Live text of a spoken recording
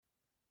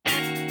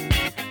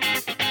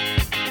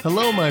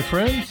Hello, my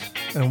friends,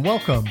 and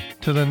welcome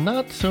to the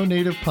Not So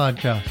Native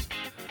podcast.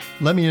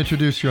 Let me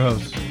introduce your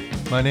host.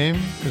 My name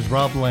is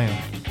Rob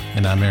Lamb.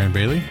 And I'm Aaron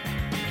Bailey.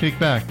 Kick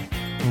back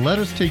and let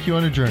us take you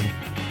on a journey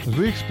as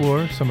we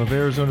explore some of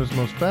Arizona's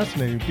most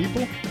fascinating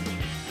people,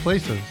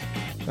 places,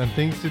 and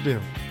things to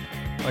do.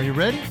 Are you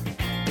ready?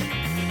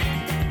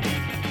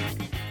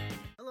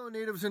 Hello,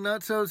 Natives and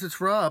Not-Sos.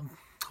 It's Rob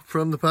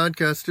from the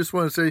podcast. Just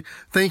want to say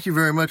thank you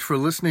very much for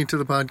listening to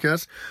the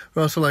podcast.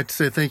 We'd also like to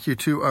say thank you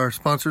to our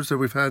sponsors that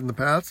we've had in the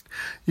past.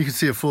 You can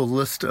see a full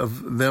list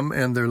of them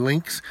and their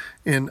links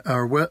on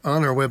our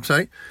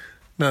website,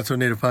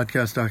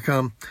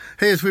 notsonativepodcast.com.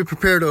 Hey, as we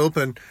prepare to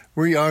open,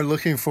 we are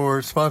looking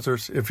for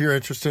sponsors. If you're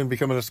interested in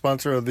becoming a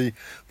sponsor of the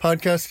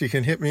podcast, you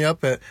can hit me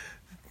up at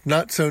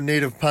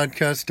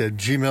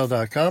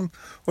notsonativepodcast@gmail.com,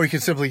 or you can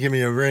simply give me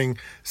a ring,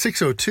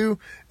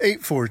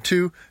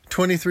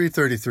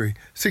 602-842-2333,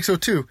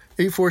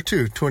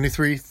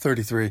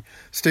 602-842-2333.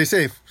 Stay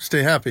safe,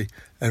 stay happy,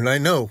 and I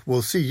know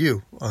we'll see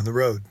you on the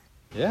road.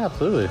 Yeah,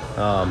 absolutely.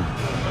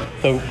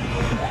 So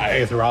I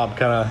guess Rob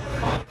kind of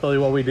tell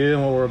you what we do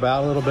and what we're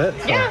about a little bit.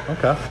 So, yeah.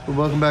 Okay. Well,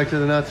 welcome back to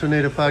the Not So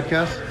Native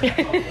podcast.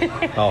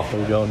 Oh,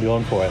 we're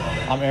going for it.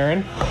 I'm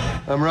Aaron.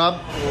 I'm Rob.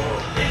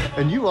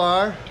 And you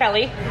are?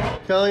 Kelly.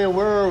 Kelly, and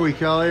where are we,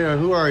 Kelly? Or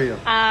who are you?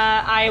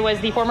 I was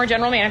the former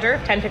general manager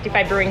of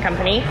 1055 Brewing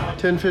Company.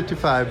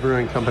 1055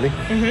 Brewing Company.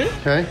 Mm-hmm.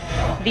 Okay.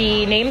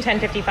 The name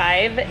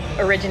 1055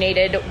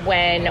 originated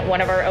when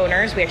one of our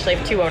owners, we actually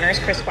have two owners,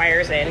 Chris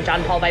Squires and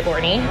John Paul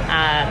Viborni.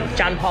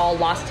 John Paul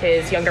lost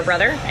his younger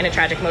brother in a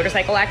tragic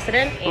motorcycle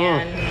accident,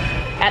 and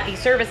at the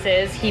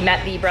services, he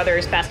met the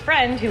brother's best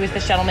friend, who was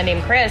this gentleman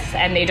named Chris,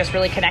 and they just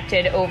really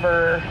connected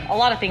over a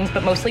lot of things,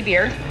 but mostly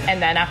beer.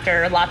 And then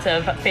after lots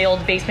of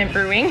failed basement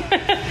brewing,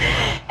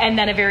 and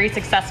then a very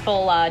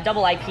successful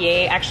double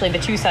IPA, actually the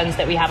two sons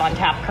that we have on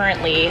tap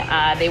currently,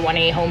 they won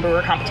a home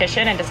brewer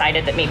competition and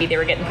decided that maybe they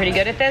were getting pretty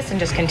good at this and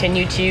just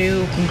continued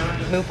to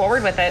move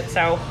forward with it.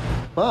 So,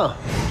 Wow.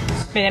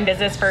 been in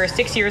business for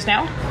 6 years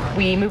now.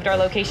 We moved our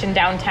location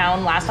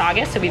downtown last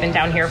August, so we've been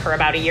down here for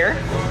about a year.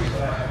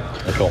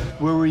 Cool.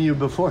 Where were you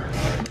before?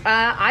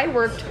 I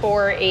worked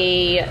for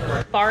a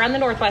bar on the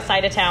northwest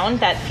side of town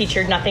that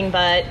featured nothing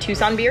but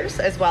Tucson beers,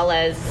 as well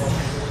as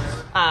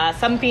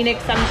some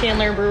Phoenix, some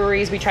Chandler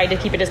breweries. We tried to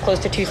keep it as close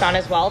to Tucson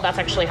as well. That's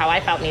actually how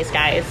I found these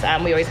guys.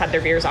 We always had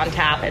their beers on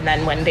tap, and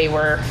then when they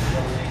were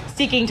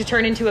seeking to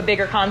turn into a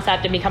bigger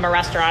concept and become a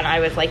restaurant, I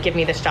was like, give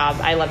me this job.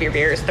 I love your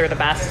beers. They're the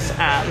best.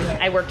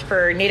 I worked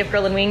for Native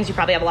Grill and Wings. You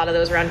probably have a lot of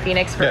those around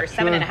Phoenix for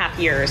 7.5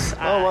 years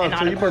and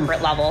on a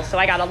corporate level. So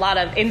I got a lot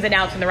of ins and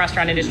outs in the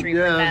restaurant industry.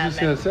 Yeah, I was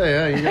just going to say,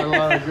 yeah, you got a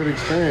lot of good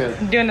experience.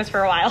 Doing this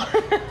for a while.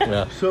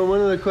 Yeah. So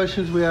one of the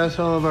questions we ask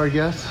all of our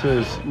guests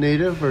is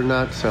native or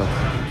not so?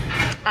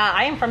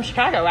 I am from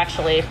Chicago,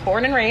 actually.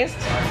 Born and raised.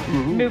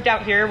 Mm-hmm. Moved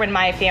out here when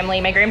my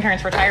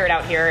grandparents retired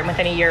out here, and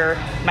within a year,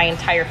 my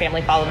entire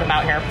family followed them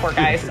out here. Poor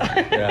guys.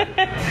 Yeah.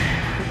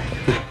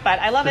 But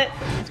I love it.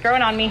 It's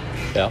growing on me.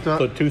 Yeah.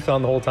 So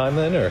Tucson the whole time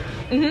then, or?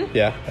 Mm-hmm.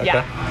 Yeah. Okay.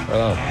 Yeah. Right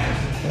on.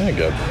 Yeah,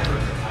 good.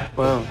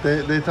 Well,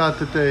 they thought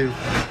that they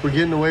were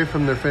getting away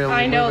from their family.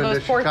 I know, moving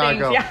those to poor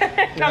Chicago. things.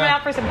 Yeah. Coming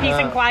out for some peace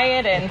and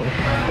quiet, and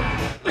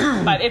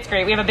but it's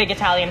great. We have a big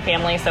Italian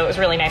family, so it was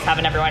really nice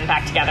having everyone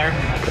back together.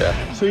 Yeah.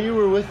 So you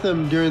were with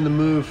them during the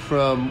move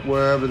from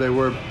wherever they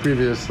were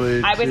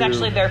previously? I was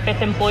actually their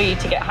fifth employee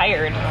to get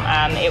hired.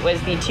 It was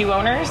the two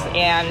owners,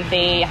 and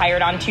they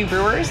hired on two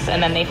brewers,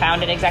 and then they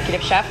found an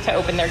executive chef to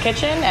open their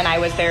kitchen, and I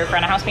was their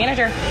front of house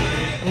manager.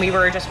 And we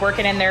were just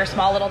working in their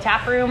small little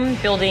tap room,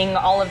 building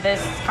all of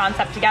this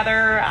concept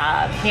together,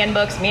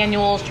 handbooks,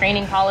 manuals,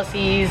 training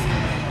policies,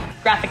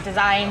 graphic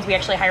designs. We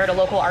actually hired a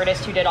local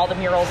artist who did all the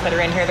murals that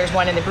are in here. There's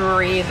one in the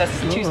brewery, this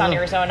Tucson,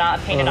 Arizona,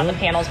 painted on the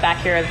panels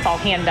back here. It's all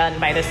hand done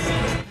by this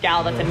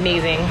gal that's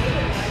amazing.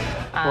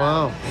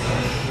 Wow.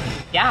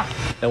 Yeah.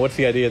 And what's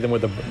the idea then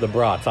with the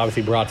brats?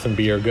 Obviously, brats and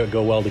beer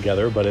go well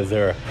together, but is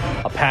there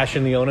a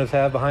passion the owners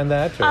have behind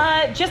that?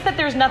 Just that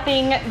there's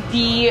nothing,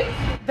 the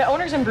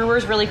owners and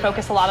brewers really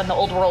focus a lot on the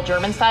old world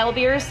German style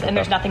beers, and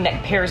there's nothing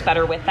that pairs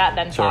better with that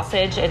than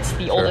sausage. It's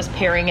the oldest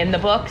pairing in the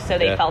book, so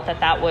they felt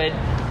that would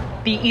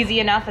be easy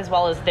enough, as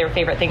well as their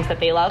favorite things that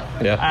they love.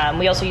 Yeah.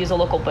 We also use a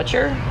local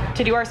butcher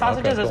to do our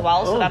sausages as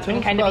well, so that's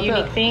been kind of a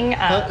unique thing.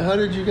 How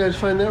did you guys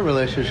find that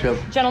relationship?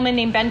 A gentleman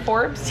named Ben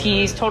Forbes.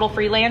 He's total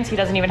freelance. He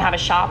doesn't even have a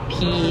shop.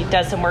 He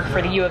does some work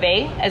for the U of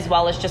A, as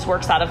well as just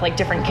works out of like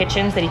different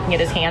kitchens that he can get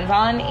his hands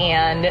on,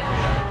 and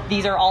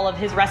these are all of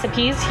his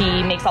recipes.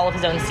 He makes all of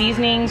his own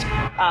seasonings.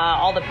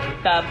 All the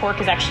pork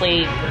is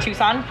actually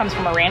Tucson, comes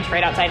from a ranch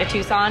right outside of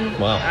Tucson.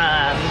 Wow.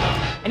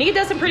 And he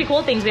does some pretty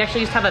cool things. We actually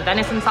used to have a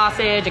venison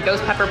sausage, a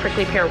ghost pepper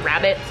prickly pear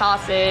rabbit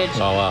sausage. Oh,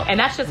 wow. And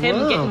that's just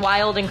him getting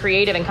wild and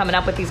creative and coming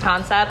up with these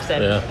concepts.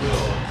 And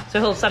So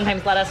he'll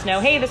sometimes let us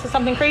know, hey, this is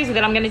something crazy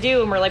that I'm going to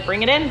do. And we're like,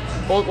 bring it in.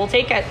 We'll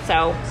take it.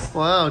 So.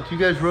 Wow. Do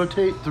you guys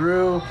rotate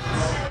through?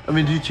 I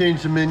mean, do you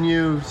change the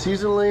menu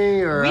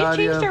seasonally or We've how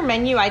do you... changed our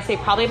menu, I'd say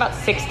probably about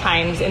 6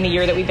 times in the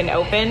year that we've been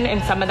open.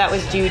 And some of that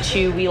was due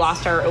to we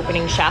lost our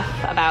opening chef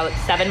about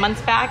 7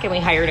 months back, and we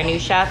hired a new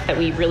chef that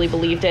we really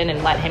believed in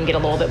and let him get a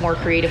little bit more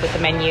creative with the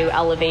menu,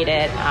 elevate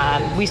it.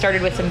 We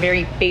started with some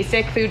very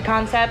basic food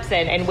concepts,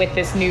 and with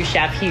this new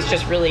chef, he's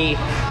just really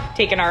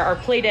taken our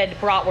plated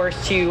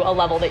bratwurst to a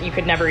level that you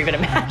could never even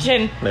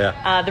imagine.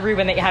 Yeah. The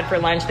Reuben that you had for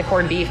lunch, the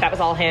corned beef, that was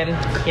all him,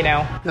 you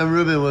know. That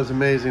Reuben was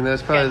amazing.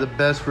 That's probably Good. the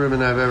best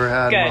Reuben I've ever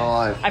had in my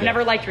life. I've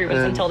never liked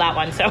Reubens until that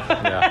one, so.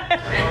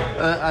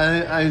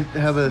 I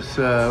have this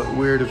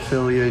weird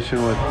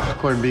affiliation with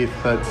corned beef,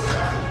 but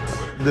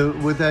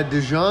with that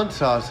Dijon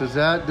sauce, is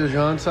that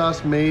Dijon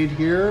sauce made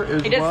here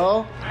as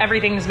well?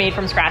 Everything's made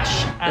from scratch.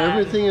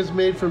 Everything is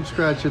made from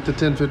scratch at the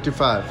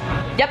 1055.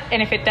 Yep,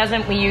 and if it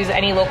doesn't, we use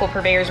any local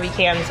purveyors we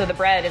can. So the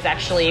bread is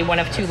actually one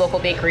of 2 local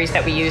bakeries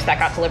that we use that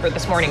got delivered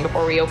this morning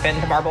before we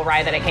opened the Marble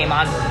Rye that it came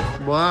on.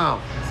 Wow.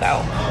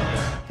 So.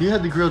 You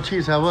had the grilled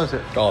cheese. How was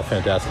it? Oh,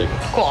 fantastic.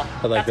 Cool.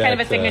 Like that's kind of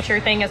a signature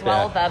thing as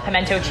well. Yeah. The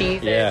pimento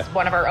cheese is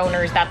one of our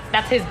owners.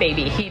 That's his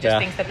baby. He just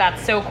thinks that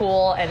that's so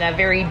cool and a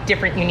very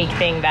different, unique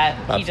thing that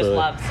he just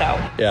loves. So.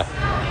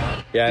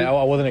 Yeah,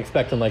 I wasn't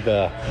expecting like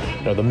the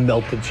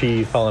melted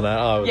cheese falling out.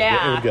 Oh, it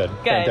was good.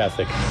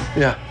 Fantastic.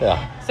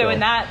 Yeah. So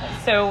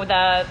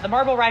the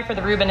Marble Rye for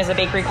the Reuben is a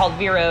bakery called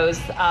Vero's.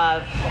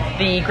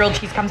 The grilled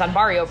cheese comes on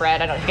Barrio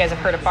bread. I don't know if you guys have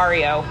heard of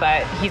Barrio,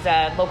 but he's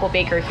a local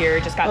baker here.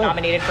 Just got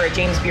nominated for a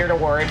James Beard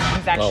Award.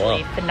 He's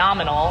actually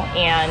phenomenal.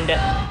 And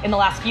in the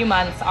last few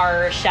months,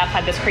 our chef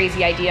had this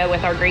crazy idea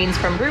with our grains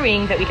from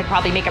brewing that we could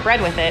probably make a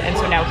bread with it. And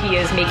so now he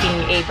is making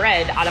a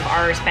bread out of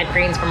our spent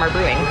grains from our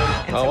brewing.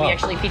 And so we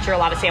actually feature a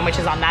lot of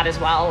sandwiches on that as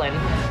well. And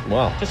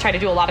just try to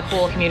do a lot of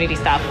cool community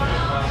stuff.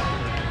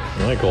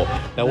 Really cool.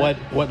 Now,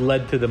 what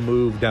led to the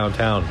move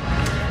downtown?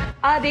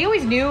 They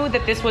always knew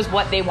that this was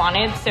what they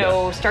wanted,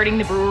 so starting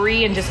the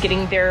brewery and just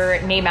getting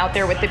their name out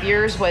there with the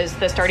beers was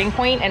the starting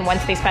point. And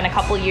once they spent a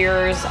couple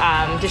years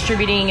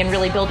distributing and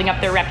really building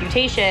up their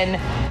reputation,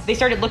 they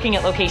started looking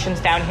at locations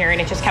down here, and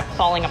it just kept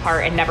falling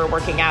apart and never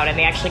working out. And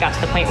they actually got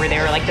to the point where they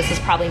were like, this is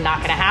probably not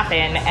going to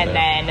happen. And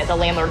then the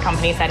landlord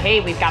company said,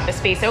 hey, we've got this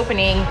space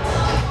opening,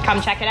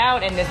 come check it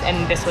out. And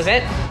this was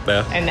it.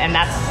 Yeah. And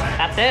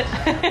that's it.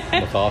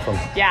 That's awesome.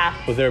 Yeah.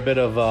 Was there a bit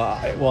of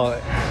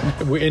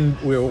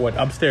we're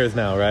upstairs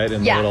now, right?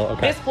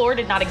 This floor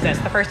did not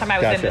exist. The first time I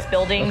was in this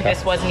building,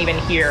 this wasn't even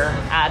here.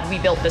 We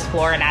built this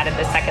floor and added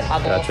the second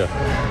level. Gotcha.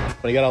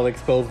 When you got all the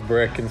exposed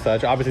brick and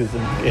such, obviously it's a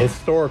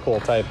historical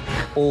type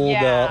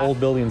old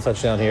building and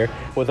such down here.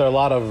 Was there a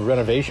lot of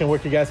renovation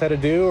work you guys had to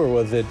do, or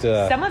was it?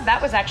 Some of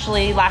that was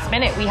actually last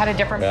minute. We had a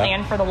different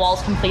plan for the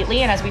walls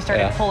completely, and as we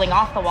started pulling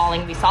off the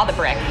walling, we saw the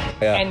brick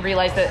and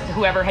realized that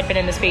whoever had been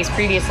in the space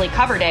previously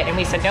covered it, and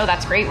we said, no,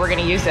 that's great, we're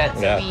going to use it.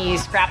 So we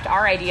scrapped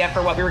our idea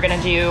for what we were going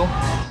to do,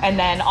 and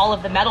then all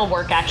of the metal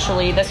work,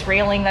 actually, this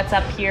railing that's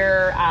up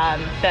here,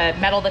 the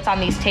metal that's on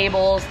these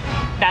tables,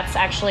 that's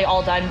actually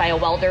all done by a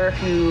welder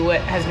who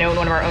has known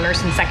one of our owners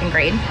since second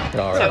grade.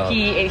 So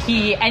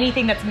he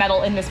anything that's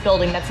metal in this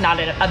building that's not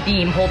a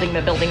beam holding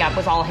the building up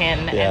was all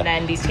him. And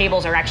then these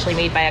tables are actually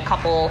made by a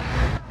couple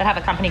that have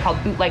a company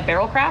called Bootleg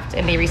Barrelcraft,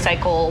 and they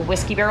recycle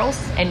whiskey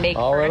barrels and make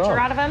furniture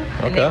out of them.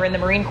 And they were in the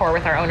Marine Corps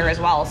with our owner as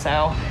well.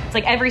 So it's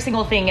like every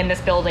single thing in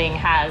this building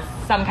has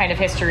some kind of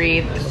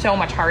history, so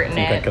much heart in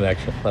it.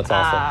 Connection. That's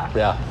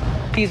awesome.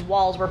 These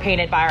walls were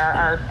painted by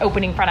our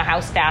opening front of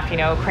house staff,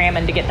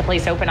 cramming to get the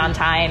place open on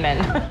time. And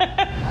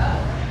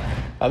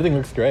everything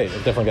looks great.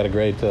 It's definitely got a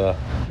great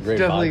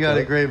definitely got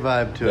a great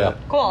vibe to it.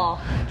 Cool.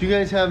 Do you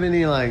guys have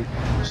any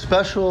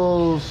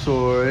specials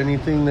or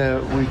anything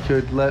that we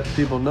could let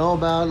people know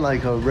about,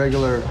 like a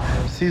regular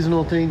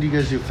seasonal thing? Do you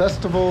guys do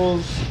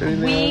festivals?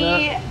 Anything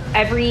like that?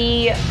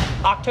 Every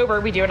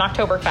October, we do an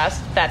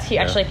Oktoberfest. That's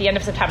actually at the end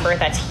of September.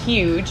 That's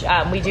huge.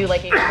 We do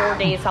like a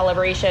 4-day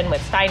celebration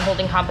with Stein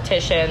holding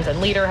competitions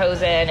and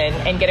Lederhosen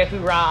and get a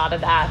hoorah out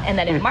of that. And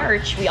then in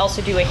March, we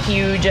also do a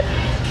huge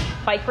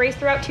bike race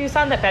throughout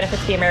Tucson that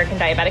benefits the American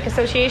Diabetic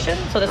Association.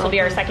 So this will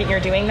be our second year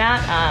doing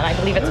that. I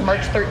believe it's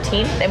March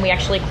 13th, and we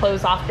actually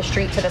close off the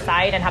street to the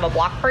side and have a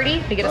block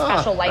party. We get a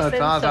special license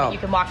so that you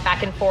can walk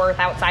back and forth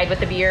outside with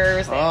the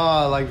beers.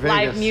 Like Vegas.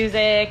 Live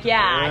music.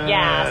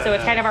 Yeah. So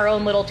it's kind of our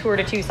own little tour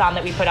to Tucson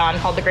that we put on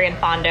called the Grand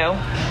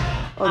Fondo.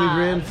 Oh, the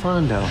Grand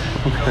Fondo.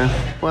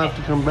 Okay. We'll have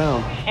to come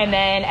down. And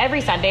then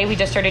every Sunday, we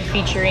just started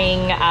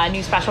featuring a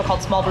new special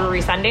called Small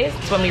Brewery Sundays.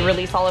 It's when we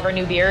release all of our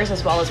new beers,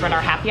 as well as run our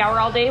happy hour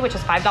all day, which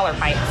is $5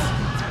 pints.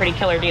 It's a pretty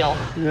killer deal.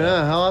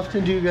 Yeah. How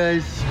often do you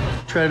guys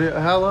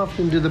how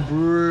often do the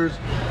brewers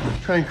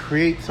try and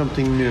create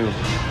something new?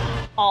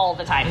 All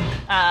the time.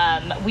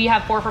 We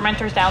have 4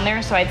 fermenters down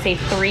there, so I'd say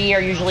 3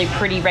 are usually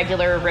pretty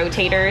regular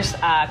rotators,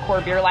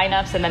 core beer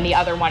lineups, and then the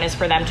other one is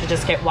for them to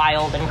just get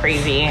wild and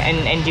crazy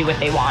and do what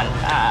they want.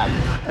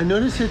 I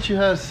noticed that you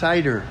have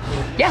cider.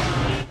 Yeah.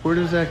 Where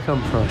does that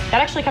come from?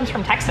 That actually comes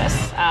from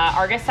Texas,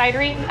 Argus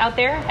Cidery out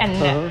there.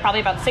 And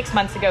probably about 6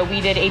 months ago, we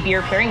did a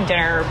beer pairing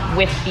dinner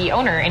with the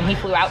owner, and he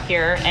flew out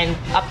here. And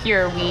up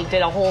here, we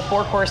did a whole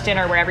 4-course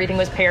dinner where everything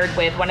was paired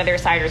with one of their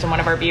ciders and one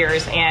of our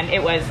beers. And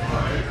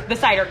the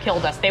cider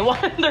killed us. Their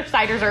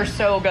ciders are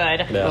so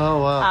good. Yeah.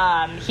 Oh,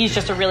 wow. He's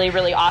just a really,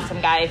 really awesome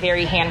guy,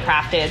 very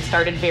handcrafted,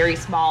 started very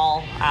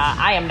small.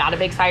 I am not a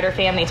big cider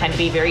fan. They tend to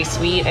be very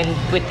sweet.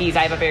 And with these,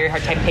 I have a very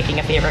hard time picking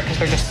a favorite because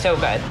they're just so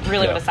good.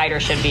 Really what a cider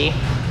should be.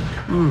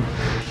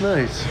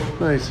 Nice.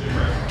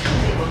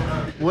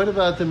 What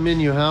about the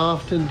menu? How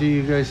often do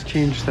you guys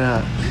change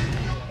that?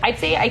 I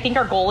think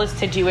our goal is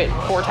to do it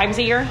 4 times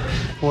a year.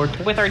 4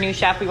 times? With our new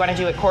chef, we want to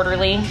do it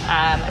quarterly,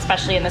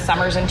 especially in the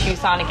summers in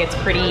Tucson.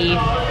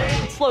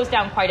 It slows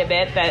down quite a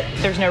bit, but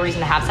there's no reason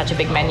to have such a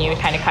big menu and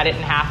kind of cut it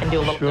in half and do a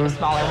little bit of a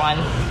smaller one.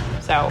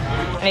 So,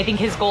 and I think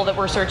his goal that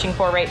we're searching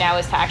for right now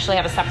is to actually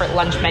have a separate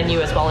lunch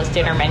menu as well as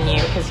dinner menu,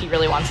 because he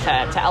really wants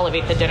to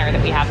elevate the dinner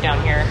that we have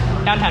down here.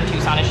 Downtown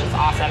Tucson is just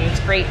awesome.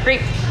 It's a great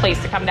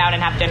place to come down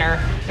and have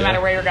dinner no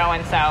matter where you're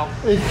going. So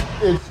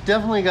it's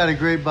definitely got a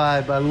great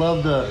vibe. I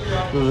love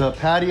the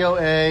patio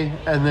A,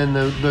 and then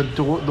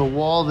the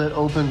wall that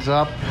opens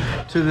up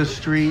to the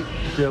street.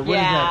 What is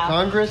that?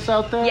 Congress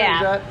out there? Yeah.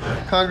 Is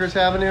that Congress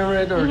Avenue,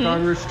 right? Or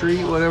Congress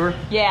Street, whatever?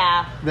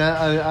 Yeah. That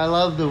I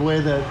love the way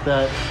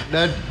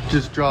that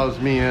just draws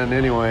me in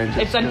anyway.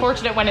 It's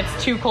unfortunate when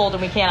it's too cold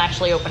and we can't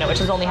actually open it, which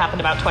has only happened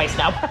about twice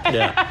now.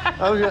 Yeah.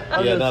 I was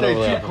going to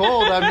say too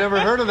cold. I've never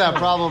heard of that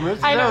problem.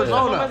 It's I know.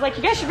 Arizona. Someone was like,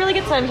 you guys should really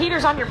get some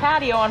heaters on your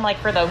patio. I'm like,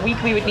 for the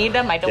week we would need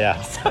them, I don't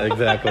think so.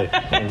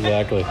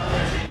 Exactly.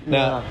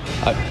 Now,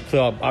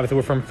 so obviously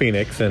we're from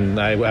Phoenix, and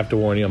I have to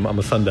warn you, I'm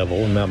a Sun Devil,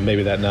 and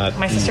maybe that not.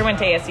 My sister went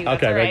to ASU.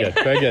 That's Okay, right.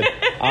 very good.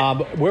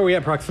 Where are we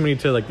at proximity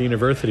to like the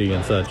university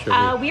and such?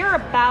 We are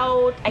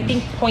about, I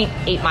think,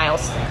 0.8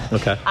 miles.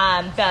 Okay.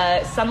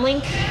 The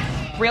Sunlink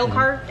rail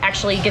car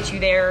actually gets you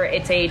there.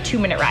 It's a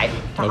 2-minute ride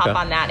to hop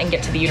on that and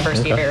get to the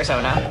University of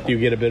Arizona. Do you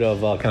get a bit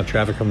of kind of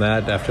traffic from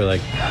that after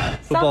like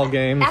football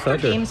games? After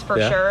games, for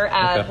sure.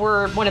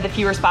 We're one of the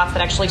fewer spots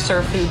that actually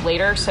serve food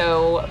later,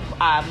 so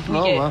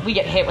we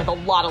get hit with a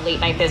lot of late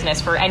night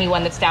business for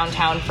anyone that's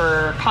downtown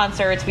for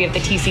concerts. We have the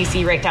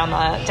TCC right down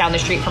the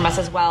street from us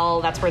as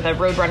well. That's where the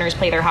Roadrunners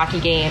play their hockey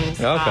games.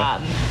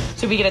 Okay.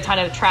 So we get a ton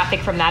of traffic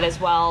from that as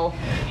well.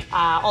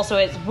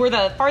 Also, we're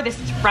the farthest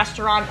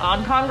restaurant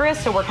on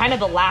Congress, so we're kind of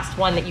the last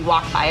one that you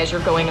walk by as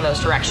you're going in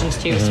those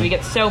directions too. So we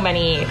get so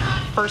many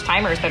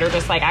first-timers that are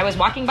just like, I was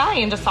walking by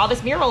and just saw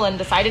this mural and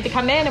decided to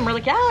come in, and we're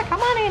like, yeah, come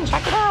on in,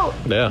 check it out.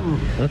 Yeah.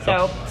 Okay.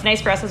 So it's nice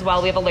for us as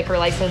well. We have a liquor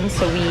license,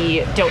 so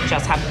we don't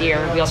just have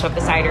beer. We also have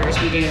the ciders.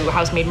 We do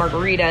house-made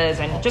margaritas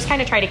and just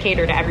kind of try to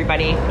cater to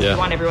everybody. Yeah. We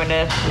want everyone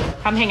to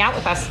come hang out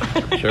with us.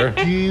 Sure.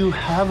 Do you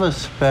have a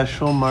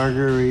special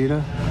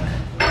margarita?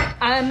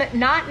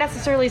 Not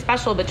necessarily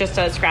special, but just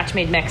a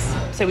scratch-made mix.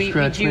 So we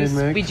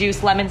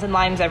juice lemons and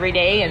limes every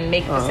day and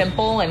make it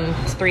simple, and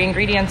it's 3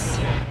 ingredients.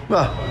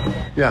 Well,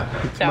 yeah,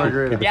 it's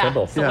margarita. Yeah,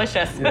 simple. it's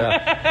delicious.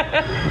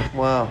 Yeah.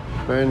 Wow,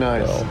 very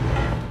nice.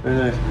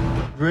 Very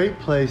nice. Great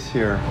place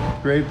here.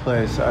 Great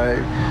place.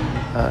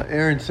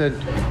 Aaron said,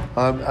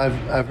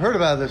 I've heard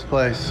about this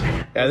place.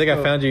 Yeah, I think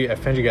I found you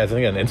guys, I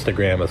think on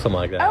Instagram or something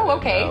like that. Oh,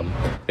 okay. And,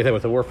 they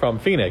said, we're from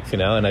Phoenix,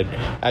 and I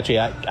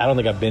don't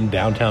think I've been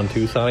downtown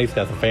Tucson. I used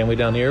to have some family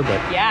down here, but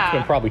it's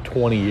been probably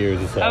 20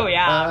 years or so. Oh,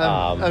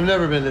 yeah. I've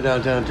never been to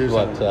downtown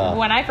Tucson. But,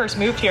 when I first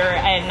moved here,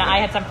 and I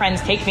had some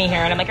friends take me here,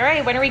 and I'm like, all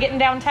right, when are we getting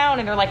downtown?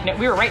 And they're like, no,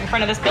 we were right in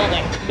front of this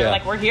building. And they're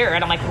like, we're here.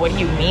 And I'm like, what do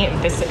you mean?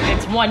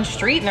 It's one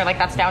street. And they're like,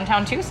 that's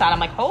downtown Tucson. I'm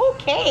like,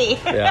 okay.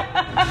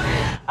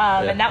 Yeah.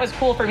 And that was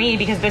cool for me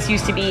because this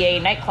used to be a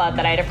nightclub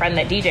that I had a friend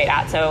that DJ'd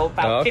at. So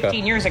about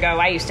 15 years ago,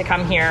 I used to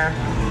come here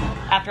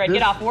after I'd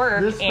get off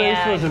work. This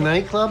place was a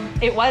nightclub?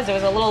 It was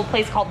a little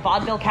place called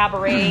Vaudeville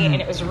Cabaret,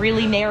 and it was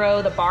really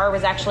narrow. The bar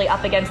was actually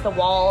up against the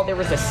wall. There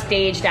was a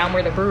stage down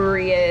where the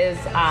brewery is.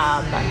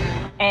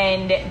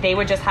 And they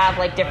would just have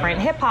like different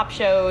hip hop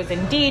shows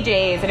and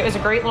DJs, and it was a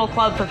great little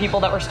club for people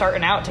that were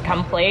starting out to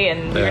come play,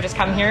 and we would just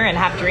come here and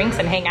have drinks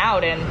and hang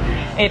out, and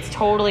it's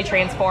totally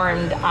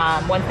transformed.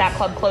 Once that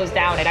club closed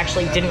down, it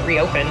actually didn't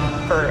reopen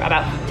for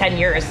about 10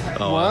 years.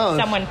 Oh, wow.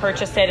 Someone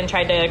purchased it and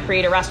tried to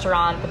create a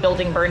restaurant. The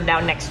building burned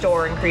down next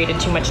door and created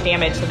too much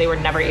damage, so they were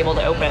never able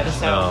to open.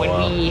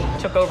 So we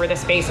took over the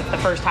space, it's the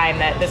first time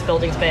that this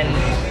building's been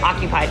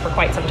occupied for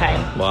quite some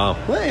time. Wow.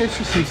 What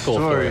interesting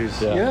stories.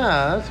 Story.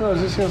 Yeah, that's what I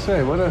was just going to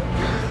say.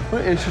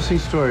 What interesting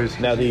stories.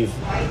 Now these,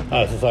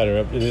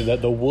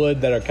 the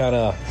wood that are kind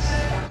of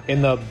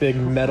in the big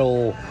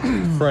metal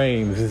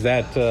frames, is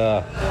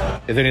there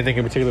anything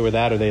in particular with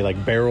that? Are they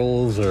like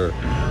barrels or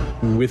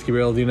whiskey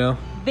barrels, you know?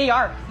 They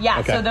are, yeah.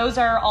 Okay. So those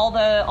are all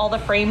the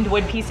framed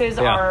wood pieces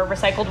are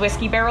recycled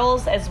whiskey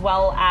barrels, as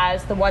well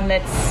as the one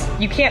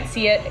that's, you can't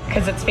see it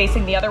because it's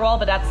facing the other wall,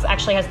 but that's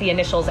actually has the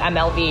initials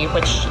MLV,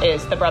 which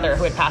is the brother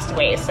who had passed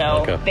away.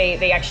 So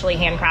they actually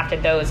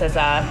handcrafted those as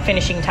a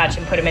finishing touch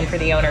and put them in for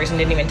the owners and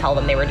didn't even tell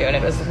them they were doing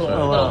it. It was a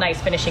little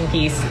nice finishing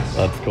piece.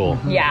 That's cool.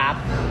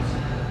 Yeah.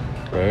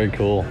 Very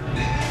cool.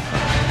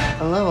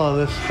 I love all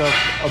this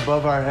stuff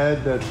above our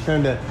head that's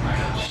kind of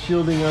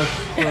shielding us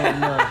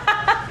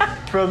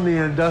from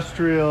the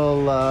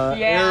industrial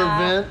air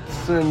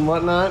vents and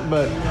whatnot.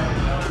 But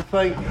it's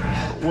like,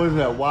 what is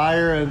that,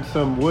 wire and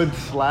some wood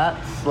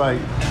slats?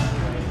 Like,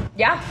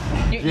 yeah.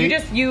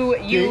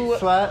 You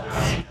slats?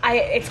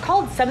 it's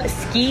called some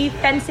ski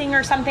fencing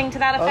or something to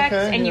that effect.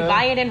 Okay, and you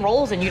buy it in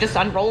rolls and you just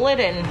unroll it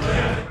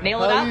and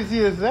nail it up. How easy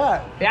is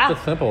that? Yeah.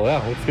 It's simple.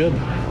 Yeah, it's good.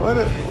 What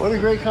a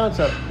great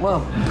concept. Well,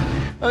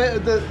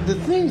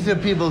 the things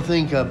that people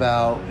think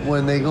about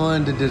when they go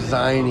into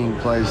designing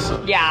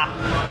places.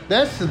 Yeah.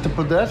 That's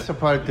the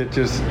part that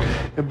just,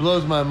 it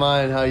blows my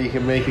mind how you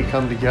can make it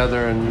come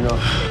together and, you know.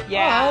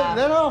 Yeah. Oh,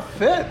 that all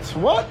fits.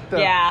 What the?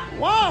 Yeah.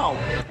 Wow.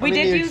 We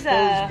did use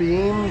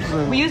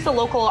beams. We used a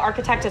local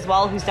architect as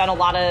well who's done a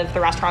lot of the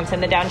restaurants in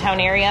the downtown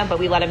area, but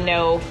we let him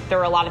know there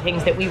were a lot of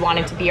things that we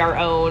wanted to be our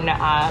own,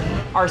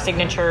 our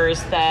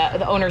signatures.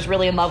 The owner's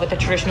really in love with the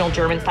traditional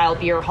German-style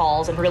beer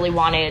halls and really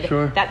wanted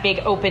that big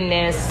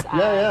openness.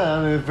 Yeah.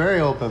 I mean, very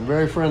open,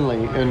 very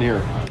friendly in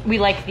here. We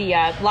like the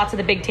lots of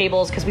the big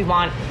tables because we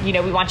want you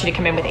to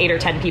come in with 8 or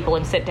 10 people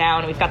and sit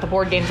down. We've got the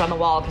board games on the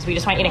wall because we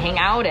just want you to hang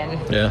out and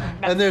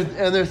and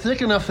they're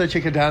thick enough that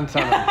you could dance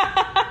on them.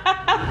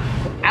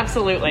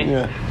 Absolutely.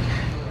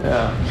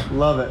 Yeah,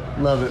 love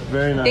it.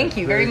 Very nice. Thank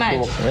you very much.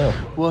 Cool.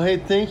 Yeah. Well, hey,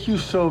 thank you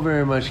so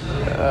very much,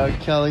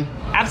 Kelly.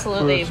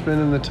 Absolutely. For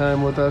spending the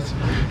time with us,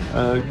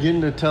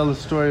 getting to tell the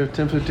story of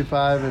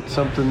 1055. It's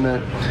something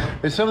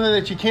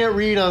that you can't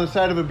read on the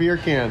side of a beer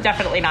can.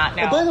 Definitely not.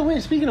 No. Oh, by the way,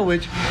 speaking of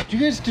which, do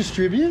you guys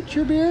distribute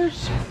your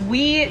beers?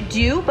 We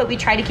do, but we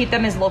try to keep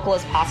them as local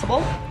as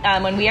possible.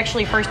 When we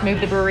actually first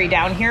moved the brewery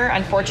down here,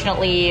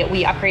 unfortunately,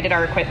 we upgraded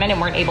our equipment and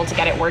weren't able to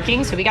get it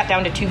working, so we got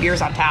down to 2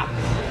 beers on tap.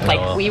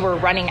 We were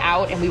running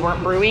out and we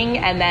weren't brewing,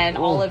 and then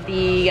all of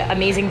the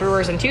amazing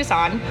brewers in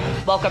Tucson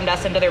welcomed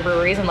us into their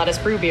breweries and let us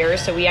brew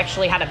beers. So we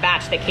actually had a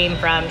batch that came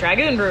from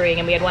Dragoon Brewing,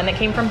 and we had one that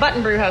came from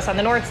Button Brewhouse on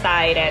the north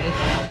side, and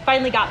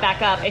finally got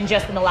back up. And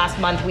just in the last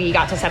month, we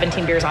got to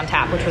 17 beers on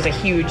tap, which was a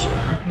huge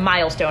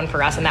milestone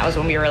for us. And that was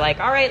when we were like,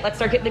 all right, let's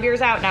start getting the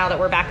beers out now that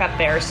we're back up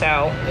there. So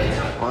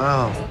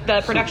wow.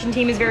 The production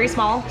team is very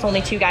small. It's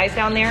only 2 guys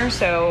down there,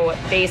 so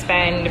they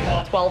spend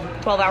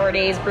 12-hour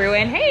days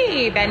brewing.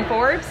 Hey, Ben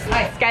Forbes.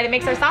 This guy that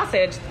makes our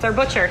sausage. It's our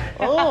butcher.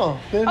 Oh,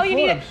 Ben Oh, you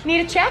Forbes.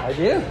 need a check? I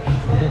do.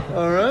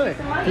 All right.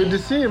 Good to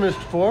see you,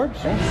 Mr. Forbes.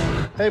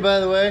 Hey, by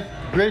the way,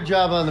 great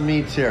job on the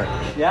meats here.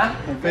 Yeah?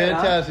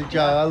 Fantastic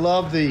job. I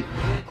love the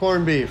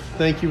corned beef.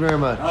 Thank you very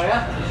much. Oh,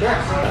 yeah?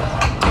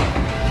 Sure.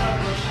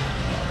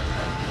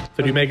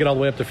 So do you make it all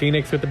the way up to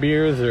Phoenix with the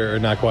beers, or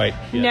not quite?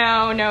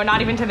 No,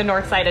 not even to the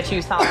north side of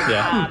Tucson.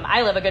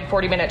 I live a good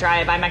 40-minute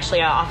drive. I'm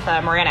actually off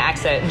the Marana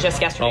exit, and just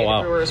yesterday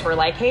the brewers were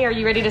like, hey, are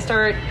you ready to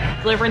start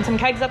delivering some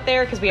kegs up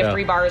there? Because we have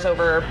 3 bars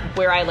over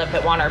where I live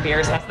that want our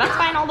beers. And I said, that's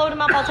fine, I'll load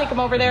them up, I'll take them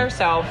over there.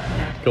 So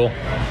Cool.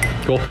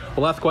 Well,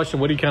 last question.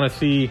 What do you kind of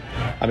see,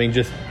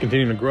 just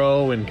continuing to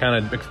grow and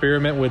kind of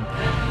experiment with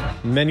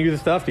menus and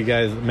stuff? Do you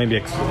guys maybe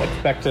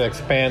expect to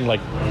expand,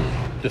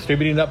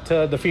 distributing up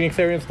to the Phoenix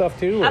area and stuff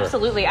too? Or?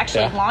 Absolutely.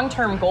 Actually,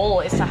 long-term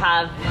goal is to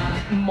have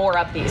more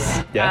of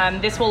these. Yeah.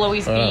 This will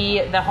always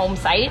be the home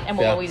site, and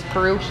we'll always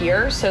brew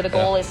here. So the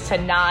goal is to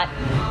not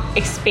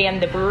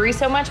expand the brewery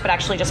so much, but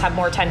actually just have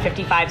more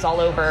 1055s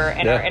all over.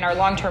 And our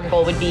long-term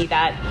goal would be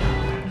that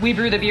we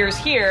brew the beers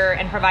here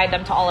and provide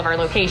them to all of our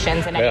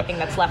locations, and anything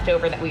that's left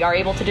over that we are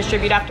able to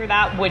distribute after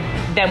that,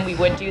 we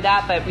would do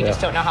that, but we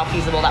just don't know how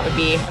feasible that would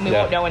be. And we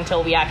won't know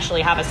until we actually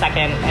have a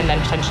second and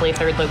then potentially a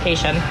third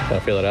location. Gotta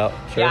feel it out.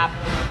 Sure.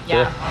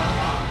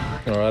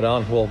 Yeah. All right,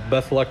 on. Well,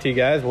 best of luck to you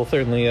guys. We'll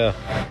certainly,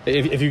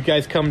 if you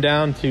guys come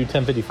down to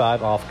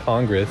 1055 off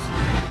Congress,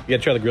 you gotta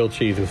try the grilled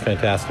cheese. It was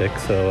fantastic.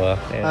 So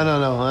I don't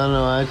know.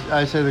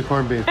 I say the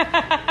corned beef.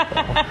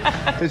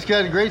 It's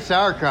got great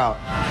sauerkraut.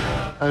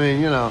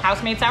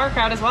 House-made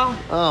sauerkraut as well.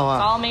 Oh, wow.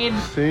 It's all made,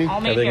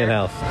 everything here.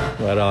 in-house.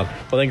 Right on.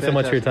 Well, thanks so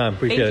much for your time.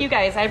 Appreciate it. Thank you,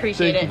 guys. I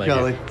appreciate it. Thank you,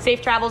 Kelly.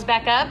 Safe travels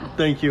back up.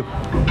 Thank you.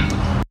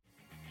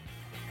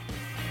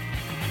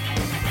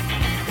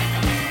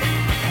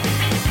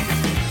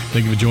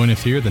 Thank you for joining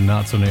us here at the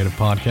Not So Native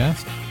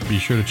Podcast. Be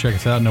sure to check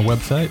us out on our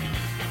website,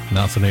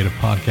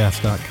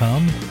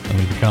 notsonativepodcast.com, and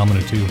leave a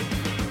comment or two.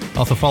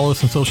 Also follow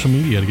us on social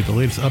media to get the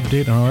latest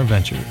update on our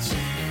adventures.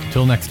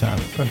 Until next time.